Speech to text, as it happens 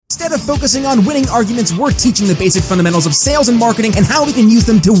Instead of focusing on winning arguments, we're teaching the basic fundamentals of sales and marketing and how we can use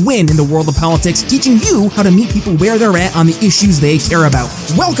them to win in the world of politics, teaching you how to meet people where they're at on the issues they care about.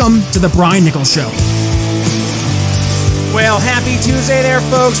 Welcome to The Brian Nichols Show. Well, happy Tuesday there,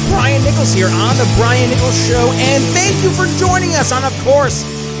 folks. Brian Nichols here on The Brian Nichols Show, and thank you for joining us on, of course,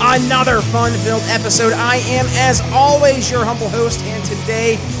 another fun-filled episode. I am, as always, your humble host, and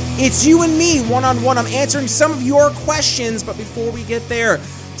today it's you and me, one-on-one. I'm answering some of your questions, but before we get there,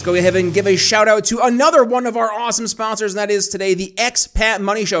 let's go ahead and give a shout-out to another one of our awesome sponsors, and that is today the Expat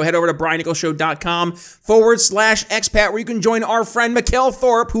Money Show. Head over to briannicholsshow.com/expat, where you can join our friend Mikkel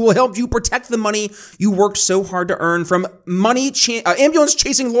Thorpe, who will help you protect the money you worked so hard to earn from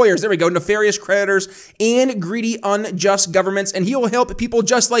ambulance-chasing lawyers, nefarious creditors, and greedy, unjust governments, and he will help people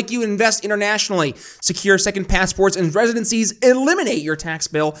just like you invest internationally, secure second passports and residencies, eliminate your tax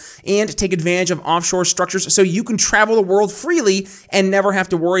bill, and take advantage of offshore structures so you can travel the world freely and never have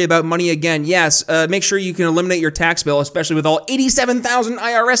to worry about money again. Yes, make sure you can eliminate your tax bill, especially with all 87,000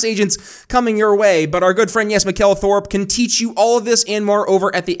 IRS agents coming your way. But our good friend, Mikkel Thorpe, can teach you all of this and more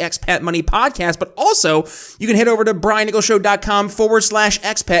over at the Expat Money Podcast. But also, you can head over to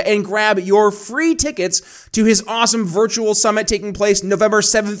briannicholsshow.com/expat and grab your free tickets to his awesome virtual summit taking place November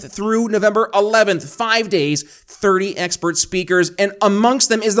 7th through November 11th. 5 days, 30 expert speakers, and amongst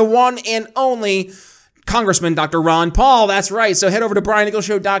them is the one and only Congressman Dr. Ron Paul. That's right. So head over to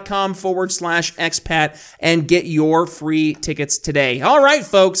briannicholsshow.com/expat and get your free tickets today. All right,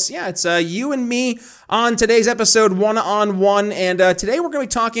 folks. Yeah, it's you and me on today's episode, one-on-one. And today we're going to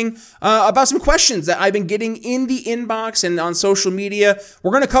be talking about some questions that I've been getting in the inbox and on social media.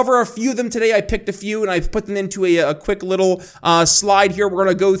 We're going to cover a few of them today. I picked a few and I've put them into a quick little slide here we're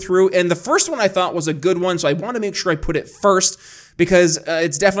going to go through. And the first one I thought was a good one, so I want to make sure I put it first, because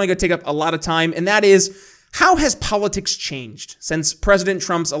it's definitely going to take up a lot of time, and that is, how has politics changed since President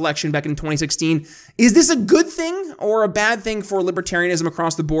Trump's election back in 2016? Is this a good thing or a bad thing for libertarianism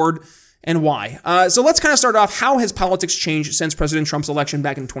across the board, and why? So let's kind of start off. How has politics changed since President Trump's election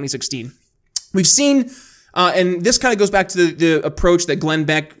back in 2016? We've seen, and this kind of goes back to the approach that Glenn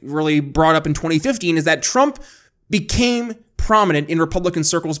Beck really brought up in 2015, is that Trump became prominent in Republican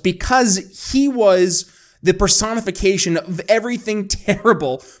circles because he was the personification of everything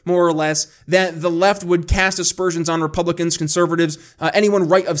terrible, more or less, that the left would cast aspersions on Republicans, conservatives, anyone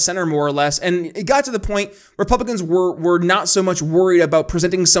right of center, more or less. And it got to the point Republicans were not so much worried about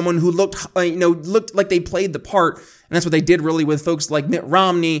presenting someone who looked like they played the part. And that's what they did really with folks like Mitt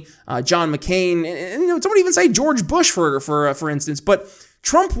Romney, John McCain, and someone even say George Bush, for instance. But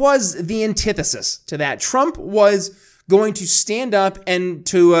Trump was the antithesis to that. Trump was going to stand up and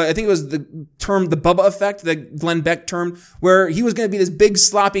to, I think it was the term, the Bubba effect, that Glenn Beck termed, where he was going to be this big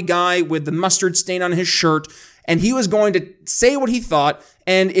sloppy guy with the mustard stain on his shirt, and he was going to say what he thought,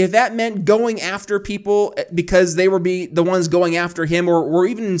 and if that meant going after people because they were the ones going after him, or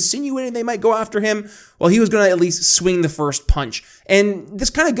even insinuating they might go after him, well, he was going to at least swing the first punch. And this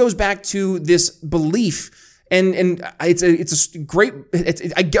kind of goes back to this belief. And it's a great,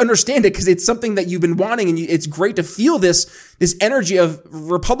 I understand it because it's something that you've been wanting, and it's great to feel this energy of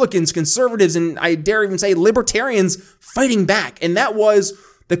Republicans, conservatives, and I dare even say libertarians fighting back. And that was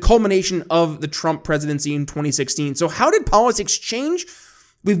the culmination of the Trump presidency in 2016. So how did politics change?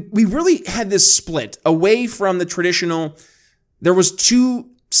 We really had this split away from the traditional. There was two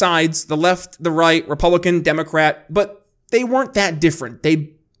sides, the left, the right, Republican, Democrat, but they weren't that different.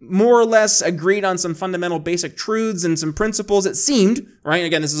 They more or less agreed on some fundamental basic truths and some principles, it seemed, right? And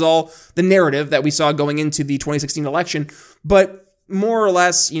again, this is all the narrative that we saw going into the 2016 election, but more or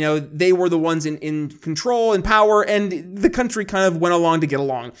less, they were the ones in control and power, and the country kind of went along to get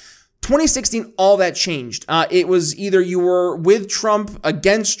along. 2016, all that changed. It was either you were with Trump,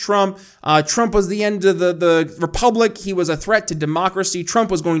 against Trump. Trump was the end of the republic. He was a threat to democracy.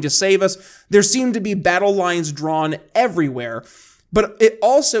 Trump was going to save us. There seemed to be battle lines drawn everywhere. But it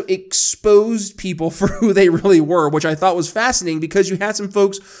also exposed people for who they really were, which I thought was fascinating, because you had some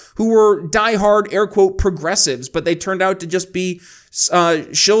folks who were diehard, air quote, progressives, but they turned out to just be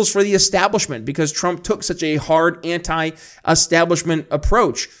shills for the establishment because Trump took such a hard anti-establishment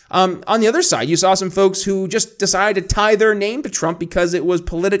approach. On the other side, you saw some folks who just decided to tie their name to Trump because it was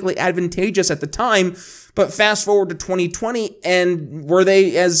politically advantageous at the time. But fast forward to 2020, and were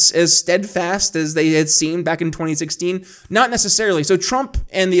they as steadfast as they had seemed back in 2016? Not necessarily. So Trump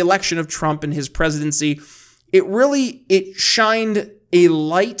and the election of Trump and his presidency, it shined a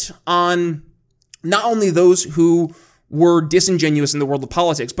light on not only those who were disingenuous in the world of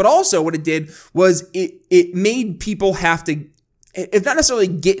politics, but also what it did was it made people have to if not necessarily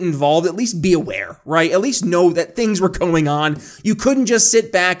get involved, at least be aware, right? At least know that things were going on. You couldn't just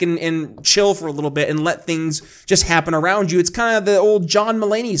sit back and chill for a little bit and let things just happen around you. It's kind of the old John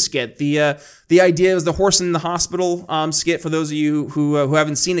Mulaney skit. The idea is the horse in the hospital skit, for those of you who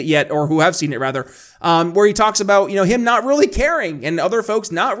haven't seen it yet, or who have seen it rather, where he talks about, him not really caring and other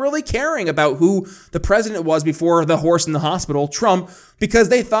folks not really caring about who the president was before the horse in the hospital, Trump, because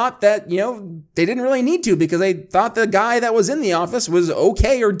they thought that, they didn't really need to, because they thought the guy that was in the office was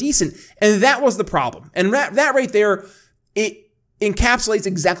okay or decent. And that was the problem. And that right there, it encapsulates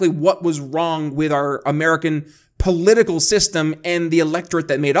exactly what was wrong with our American political system and the electorate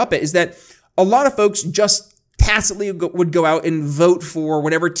that made up it, is that a lot of folks just tacitly would go out and vote for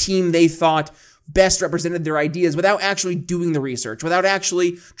whatever team they thought best represented their ideas without actually doing the research, without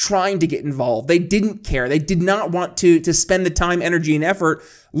actually trying to get involved. They didn't care. They did not want to spend the time, energy, and effort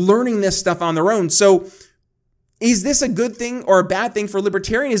learning this stuff on their own. So is this a good thing or a bad thing for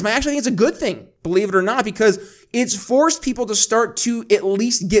libertarianism? I actually think it's a good thing, believe it or not, because it's forced people to start to at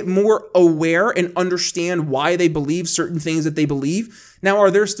least get more aware and understand why they believe certain things that they believe. Now,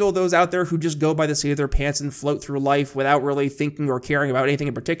 are there still those out there who just go by the seat of their pants and float through life without really thinking or caring about anything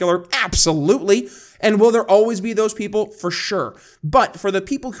in particular? Absolutely. And will there always be those people? For sure. But for the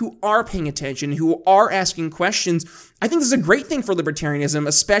people who are paying attention, who are asking questions, I think this is a great thing for libertarianism,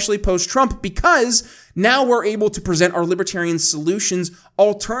 especially post-Trump, because now we're able to present our libertarian solutions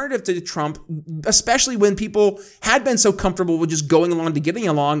alternative to Trump, especially when people had been so comfortable with just going along to getting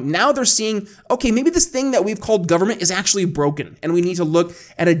along. Now they're seeing, okay, maybe this thing that we've called government is actually broken, and we need to look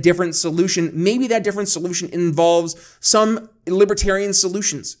at a different solution. Maybe that different solution involves some libertarian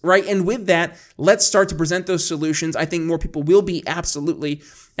solutions, right? And with that, let's start to present those solutions. I think more people will be absolutely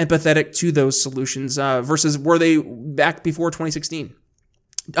empathetic to those solutions versus were they back before 2016.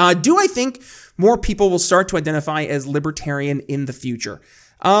 Do I think more people will start to identify as libertarian in the future?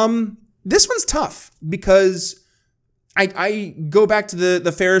 This one's tough because I go back to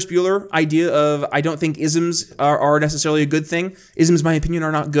the Ferris Bueller idea of I don't think isms are necessarily a good thing. Isms, in my opinion,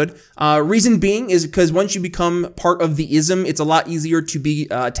 are not good. Reason being is because once you become part of the ism, it's a lot easier to be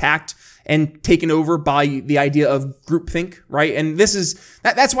attacked and taken over by the idea of groupthink, right? And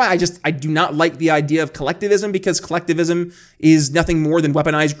that's why I do not like the idea of collectivism, because collectivism is nothing more than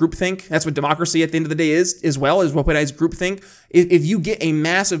weaponized groupthink. That's what democracy at the end of the day is, as well as weaponized groupthink. If you get a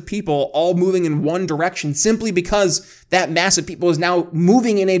mass of people all moving in one direction simply because that mass of people is now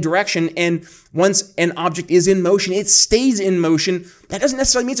moving in a direction, and once an object is in motion, it stays in motion, that doesn't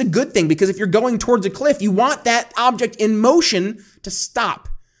necessarily mean it's a good thing, because if you're going towards a cliff, you want that object in motion to stop.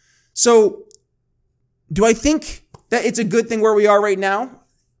 So, do I think that it's a good thing where we are right now?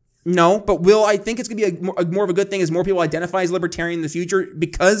 No, but I think it's going to be more of a good thing as more people identify as libertarian in the future,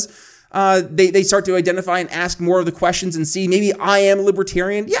 because they start to identify and ask more of the questions and see, maybe I am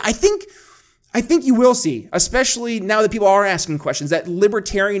libertarian. Yeah, I think you will see, especially now that people are asking questions, that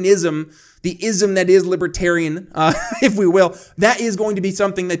libertarianism, the ism that is libertarian, if we will, that is going to be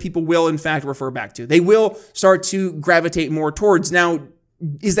something that people will, in fact, refer back to. They will start to gravitate more towards. Now,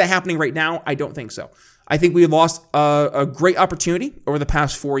 is that happening right now? I don't think so. I think we lost a great opportunity over the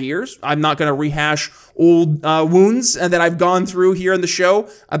past 4 years. I'm not going to rehash old wounds that I've gone through here in the show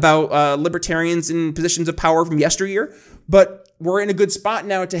about libertarians in positions of power from yesteryear, but we're in a good spot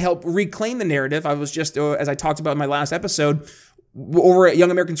now to help reclaim the narrative. I was just, as I talked about in my last episode, over at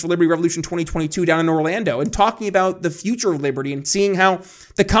Young Americans for Liberty Revolution 2022 down in Orlando, and talking about the future of liberty and seeing how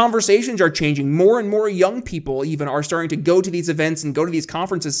the conversations are changing. More and more young people even are starting to go to these events and go to these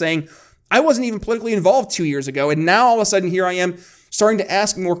conferences saying, I wasn't even politically involved 2 years ago, and now all of a sudden here I am starting to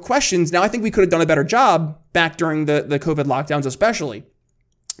ask more questions. Now I think we could have done a better job back during the COVID lockdowns especially,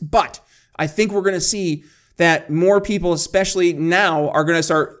 but I think we're going to see that more people, especially now, are going to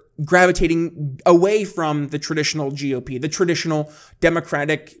start gravitating away from the traditional GOP, the traditional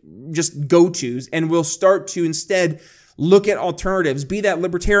Democratic just go-tos, and will start to instead look at alternatives, be that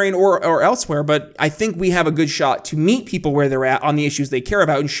libertarian or elsewhere. But I think we have a good shot to meet people where they're at on the issues they care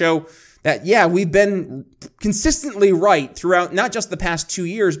about and show that, yeah, we've been consistently right throughout not just the past 2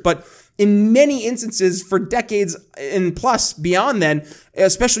 years, but in many instances for decades and plus beyond then,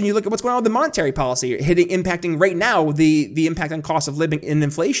 especially when you look at what's going on with the monetary policy, impacting right now the impact on cost of living and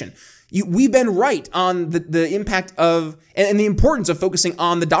inflation. We've been right on the impact of and the importance of focusing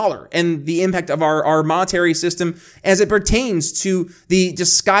on the dollar and the impact of our monetary system as it pertains to the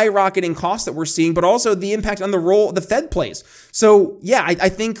just skyrocketing costs that we're seeing, but also the impact on the role the Fed plays. So yeah, I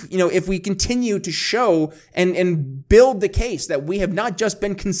think, if we continue to show and build the case that we have not just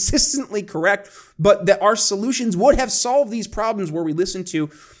been consistently correct, but that our solutions would have solved these problems where we listen to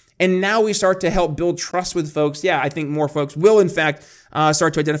And now we start to help build trust with folks. Yeah, I think more folks will, in fact,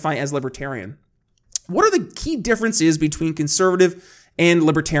 start to identify as libertarian. What are the key differences between conservative and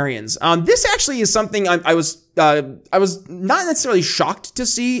libertarians? This actually is something I was not necessarily shocked to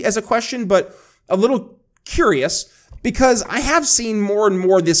see as a question, but a little curious, because I have seen more and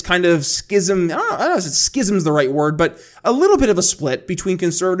more this kind of schism. I don't know if schism is the right word, but a little bit of a split between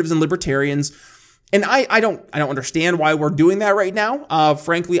conservatives and libertarians. And I don't understand why we're doing that right now.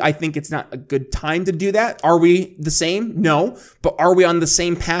 Frankly, I think it's not a good time to do that. Are we the same? No. But are we on the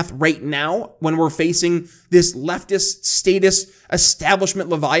same path right now when we're facing this leftist statist establishment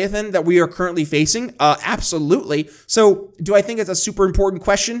leviathan that we are currently facing? Absolutely. So do I think it's a super important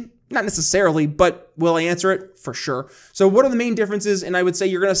question? Not necessarily, but will I answer it? For sure. So what are the main differences? And I would say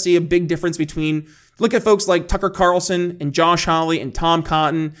you're going to see a big difference between, look at folks like Tucker Carlson and Josh Hawley and Tom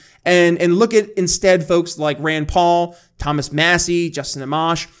Cotton, and look at instead folks like Rand Paul, Thomas Massey, Justin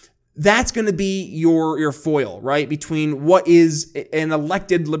Amash. That's going to be your foil, right? Between what is an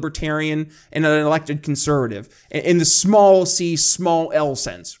elected libertarian and an elected conservative in the small c, small l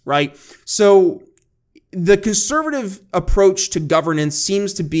sense, right? So the conservative approach to governance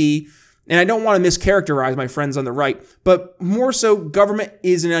seems to be, and I don't want to mischaracterize my friends on the right, but more so government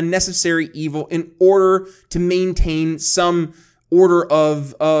is an unnecessary evil in order to maintain some order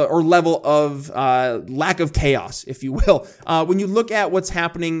of or level of lack of chaos, if you will. When you look at what's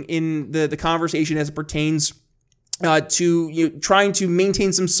happening in the conversation as it pertains to trying to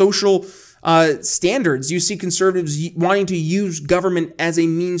maintain some social standards, you see conservatives wanting to use government as a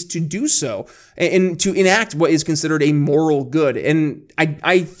means to do so and to enact what is considered a moral good. And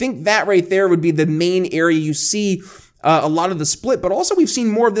I think that right there would be the main area you see a lot of the split, but also we've seen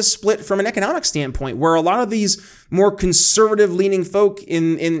more of this split from an economic standpoint, where a lot of these more conservative leaning folk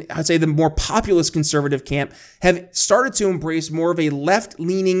in I'd say the more populist conservative camp have started to embrace more of a left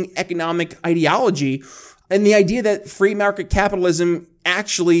leaning economic ideology, and the idea that free market capitalism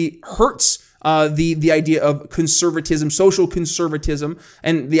actually hurts the idea of conservatism, social conservatism,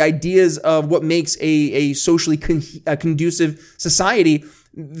 and the ideas of what makes a socially conducive society.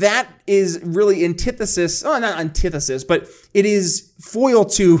 That is really not antithesis, but it is foil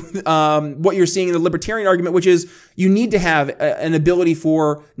to what you're seeing in the libertarian argument, which is you need to have an ability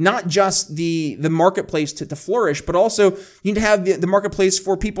for not just the marketplace to flourish, but also you need to have the marketplace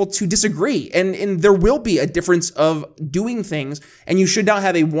for people to disagree. And there will be a difference of doing things, and you should not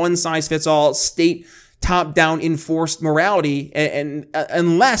have a one-size-fits-all state top-down enforced morality, and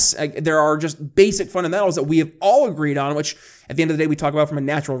unless there are just basic fundamentals that we have all agreed on, which at the end of the day we talk about from a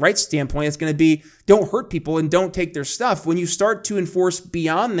natural rights standpoint, it's going to be don't hurt people and don't take their stuff. When you start to enforce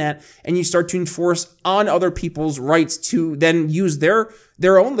beyond that, and you start to enforce on other people's rights to then use their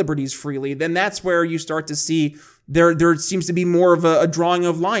own liberties freely, then that's where you start to see there seems to be more of a drawing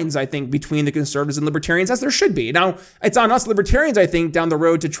of lines, I think, between the conservatives and libertarians, as there should be. Now, it's on us libertarians, I think, down the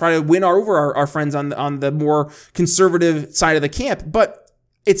road to try to win over our friends on the more conservative side of the camp, but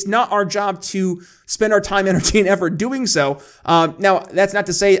it's not our job to spend our time, energy, and effort doing so. Now, that's not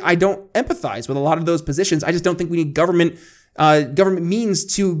to say I don't empathize with a lot of those positions. I just don't think we need government means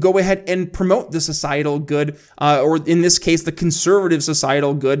to go ahead and promote the societal good, or in this case, the conservative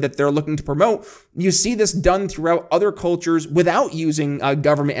societal good that they're looking to promote. You see this done throughout other cultures without using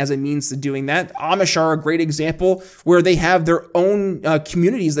government as a means to doing that. Amish are a great example, where they have their own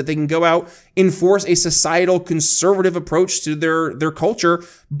communities that they can go out, enforce a societal conservative approach to their culture,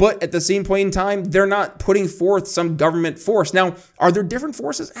 but at the same point in time, they're not putting forth some government force. Now, are there different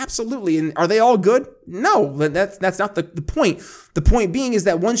forces? Absolutely. And are they all good? No, that's not the point. The point being is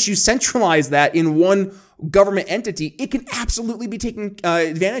that once you centralize that in one government entity, it can absolutely be taken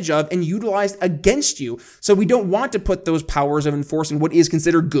advantage of and utilized against you. So we don't want to put those powers of enforcing what is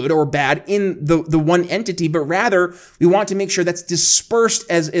considered good or bad in the one entity, but rather we want to make sure that's dispersed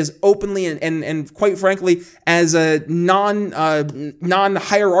as openly and quite frankly as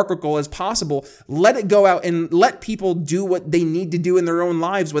non-hierarchical as possible. Let it go out and let people do what they need to do in their own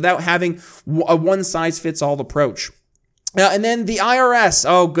lives without having a one-size-fits-all approach. And then the IRS.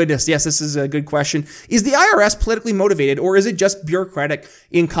 Oh, goodness. Yes, this is a good question. Is the IRS politically motivated, or is it just bureaucratic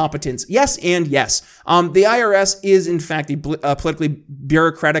incompetence? Yes and yes. The IRS is, in fact, a politically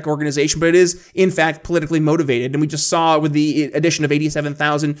bureaucratic organization, but it is, in fact, politically motivated. And we just saw with the addition of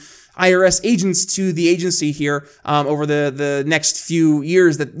 87,000 IRS agents to the agency here over the next few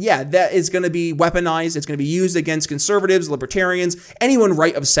years, that is going to be weaponized. It's going to be used against conservatives, libertarians, anyone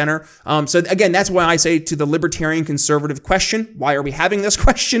right of center. So again, that's why I say to the libertarian conservative question, why are we having this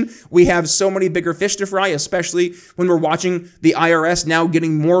question? We have so many bigger fish to fry, especially when we're watching the IRS now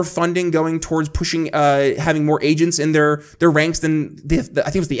getting more funding going towards pushing, having more agents in their ranks than I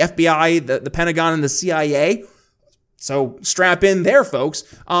think it was the FBI, the Pentagon, and the CIA. So strap in there, folks.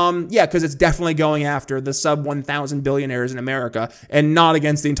 Because it's definitely going after the sub 1,000 billionaires in America and not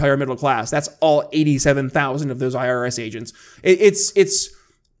against the entire middle class. That's all 87,000 of those IRS agents.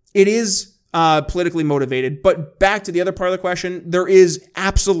 It is politically motivated. But back to the other part of the question, there is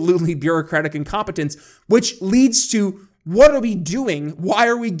absolutely bureaucratic incompetence, which leads to, what are we doing? Why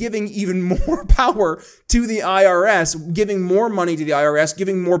are we giving even more power to the IRS, giving more money to the IRS,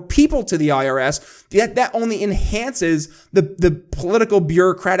 giving more people to the IRS? That only enhances the political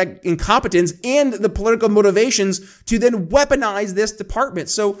bureaucratic incompetence and the political motivations to then weaponize this department.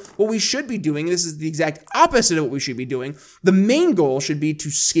 So what we should be doing, this is the exact opposite of what we should be doing. The main goal should be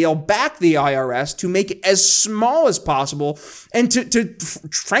to scale back the IRS, to make it as small as possible, and to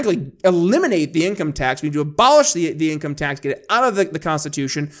frankly eliminate the income tax. We need to abolish the income tax, get it out of the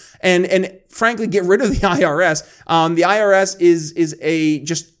Constitution, and frankly get rid of the IRS. The IRS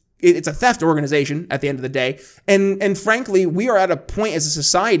it's a theft organization at the end of the day, and frankly, we are at a point as a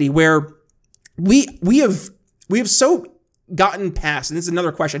society where we have so gotten past, and this is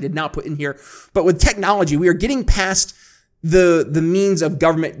another question I did not put in here, but with technology, we are getting past the means of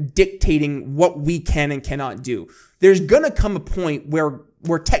government dictating what we can and cannot do. There's gonna come a point where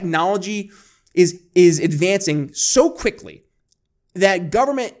technology is advancing so quickly that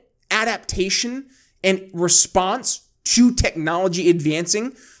government adaptation and response to technology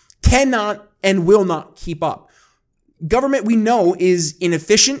advancing cannot and will not keep up. Government, we know, is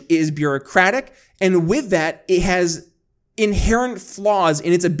inefficient, is bureaucratic, and with that, it has inherent flaws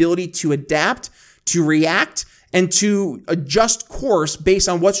in its ability to adapt, to react, and to adjust course based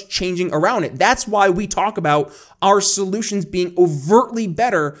on what's changing around it. That's why we talk about our solutions being overtly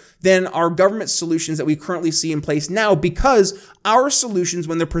better than our government solutions that we currently see in place now, because our solutions,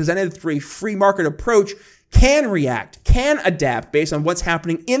 when they're presented through a free market approach, can react, can adapt based on what's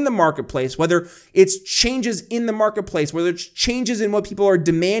happening in the marketplace, whether it's changes in the marketplace, whether it's changes in what people are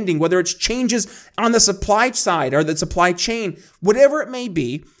demanding, whether it's changes on the supply side or the supply chain, whatever it may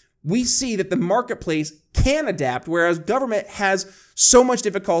be. We see that the marketplace can adapt, whereas government has so much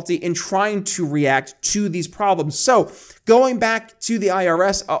difficulty in trying to react to these problems. So going back to the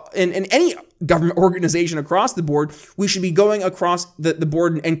IRS and any government organization across the board, we should be going across the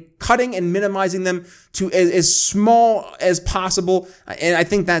board and cutting and minimizing them to as small as possible. And I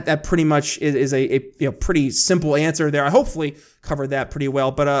think that pretty much is a pretty simple answer there. I hopefully covered that pretty well.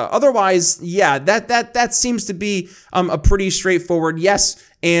 But otherwise, that seems to be a pretty straightforward yes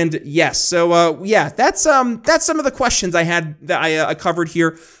and yes. So that's some of the questions I had that I covered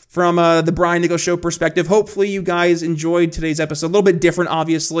here from the Brian Nichols Show perspective. Hopefully you guys enjoyed today's episode. A little bit different,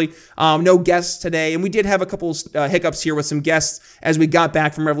 obviously. No guests today, and we did have a couple hiccups here with some guests as we got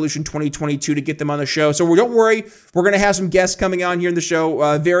back from Revolution 2022 to get them on the show. So don't worry, we're going to have some guests coming on here in the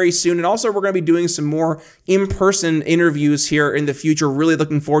show very soon, and also we're going to be doing some more in-person interviews here in the future. Really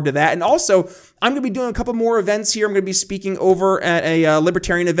looking forward to that. And also, I'm going to be doing a couple more events here. I'm going to be speaking over at a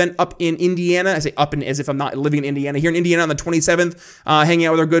libertarian event up in Indiana. I say up in as if I'm not living in Indiana. Here in Indiana on the 27th, hanging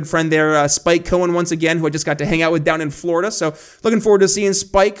out with our good friend there, Spike Cohen, once again, who I just got to hang out with down in Florida. So looking forward to seeing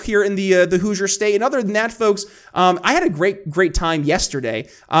Spike here in the Hoosier State. And other than that, folks, I had a great time yesterday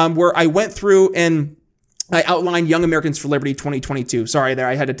where I went through and I outlined Young Americans for Liberty 2022. Sorry there,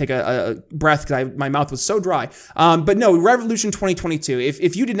 I had to take a breath because my mouth was so dry. But no, Revolution 2022.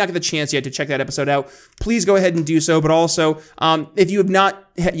 If you did not get the chance yet to check that episode out, please go ahead and do so. But also, if you have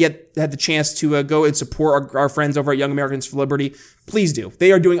not yet had the chance to go and support our friends over at Young Americans for Liberty, please do.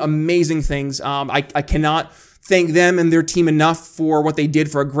 They are doing amazing things. I cannot thank them and their team enough for what they did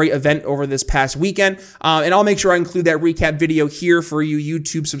for a great event over this past weekend. And I'll make sure I include that recap video here for you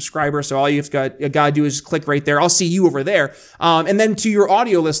YouTube subscribers. So all you've got to do is click right there. I'll see you over there. And then to your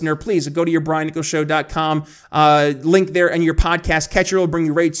audio listener, please go to your BrianNicholsShow.com, link there, and your podcast catcher will bring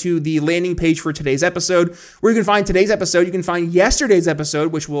you right to the landing page for today's episode, where you can find today's episode. You can find yesterday's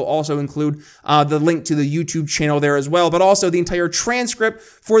episode, which will also include the link to the YouTube channel there as well, but also the entire transcript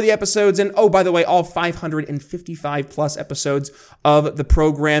for the episodes. And oh, by the way, all 550 55 plus episodes of the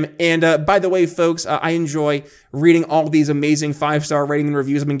program. And by the way, folks, I enjoy reading all these amazing 5-star rating and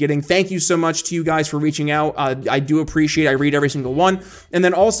reviews I've been getting. Thank you so much to you guys for reaching out. I do appreciate it. I read every single one. And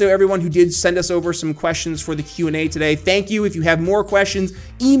then also everyone who did send us over some questions for the Q&A today. Thank you. If you have more questions,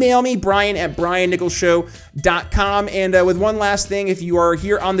 email me, brian@briannicholsshow.com. And with one last thing, if you are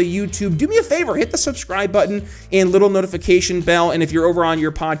here on the YouTube, do me a favor, hit the subscribe button and little notification bell. And if you're over on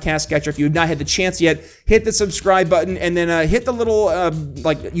your podcast catcher, if you've not had the chance yet, hit the subscribe button and then hit the little,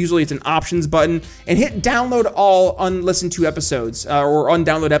 usually it's an options button, and hit download all unlistened to episodes or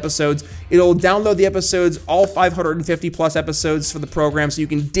undownload episodes. It'll download the episodes, all 550 plus episodes for the program, so you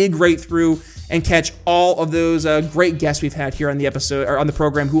can dig right through and catch all of those great guests we've had here on the episode or on the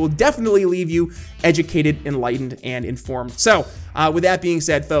program, who will definitely leave you educated, enlightened, and informed. So, with that being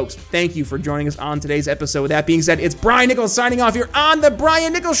said, folks, thank you for joining us on today's episode. With that being said, it's Brian Nichols signing off here on The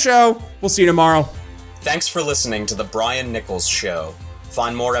Brian Nichols Show. We'll see you tomorrow. Thanks for listening to The Brian Nichols Show.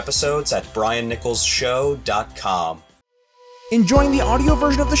 Find more episodes at briannicholsshow.com. Enjoying the audio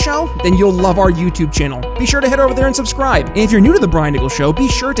version of the show? Then you'll love our YouTube channel. Be sure to head over there and subscribe. And if you're new to The Brian Nichols Show, be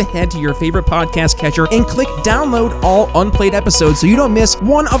sure to head to your favorite podcast catcher and click download all unplayed episodes so you don't miss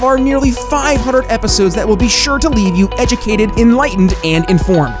one of our nearly 500 episodes that will be sure to leave you educated, enlightened, and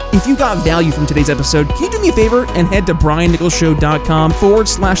informed. If you got value from today's episode, can you do me a favor and head to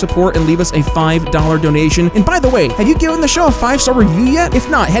briannicholsshow.com/support and leave us a $5 donation? And by the way, have you given the show a 5-star review yet? If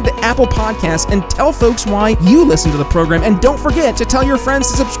not, head to Apple Podcasts and tell folks why you listen to the program, and don't forget to tell your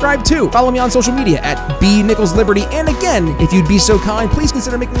friends to subscribe too. Follow me on social media at @BNicholsLiberty. And again, if you'd be so kind, please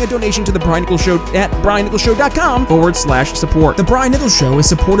consider making a donation to The Brian Nichols Show at briannicholsshow.com/support. The Brian Nichols Show is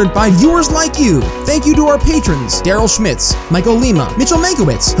supported by viewers like you. Thank you to our patrons, Daryl Schmitz, Michael Lima, Mitchell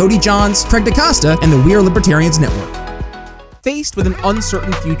Mankiewicz, Cody Johns, Craig DaCosta, and the We Are Libertarians Network. Faced with an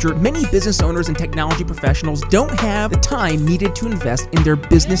uncertain future, many business owners and technology professionals don't have the time needed to invest in their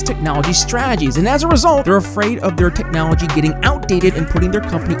business technology strategies, and as a result, they're afraid of their technology getting outdated and putting their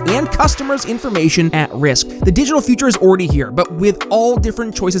company and customers' information at risk. The digital future is already here, but with all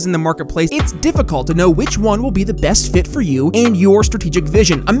different choices in the marketplace, it's difficult to know which one will be the best fit for you and your strategic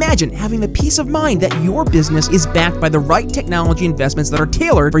vision. Imagine having the peace of mind that your business is backed by the right technology investments that are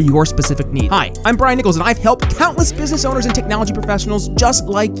tailored for your specific needs. Hi, I'm Brian Nichols, and I've helped countless business owners and technology professionals just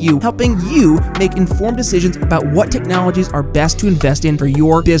like you, helping you make informed decisions about what technologies are best to invest in for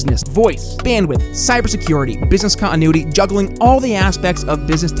your business. Voice, bandwidth, cybersecurity, business continuity, juggling all the aspects of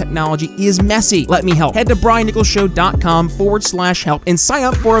business technology is messy. Let me help. Head to briannicholsshow.com/help and sign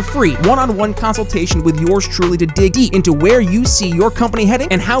up for a free one-on-one consultation with yours truly to dig deep into where you see your company heading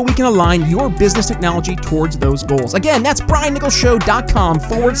and how we can align your business technology towards those goals. Again, that's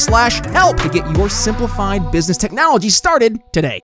briannicholsshow.com/help to get your simplified business technology started today.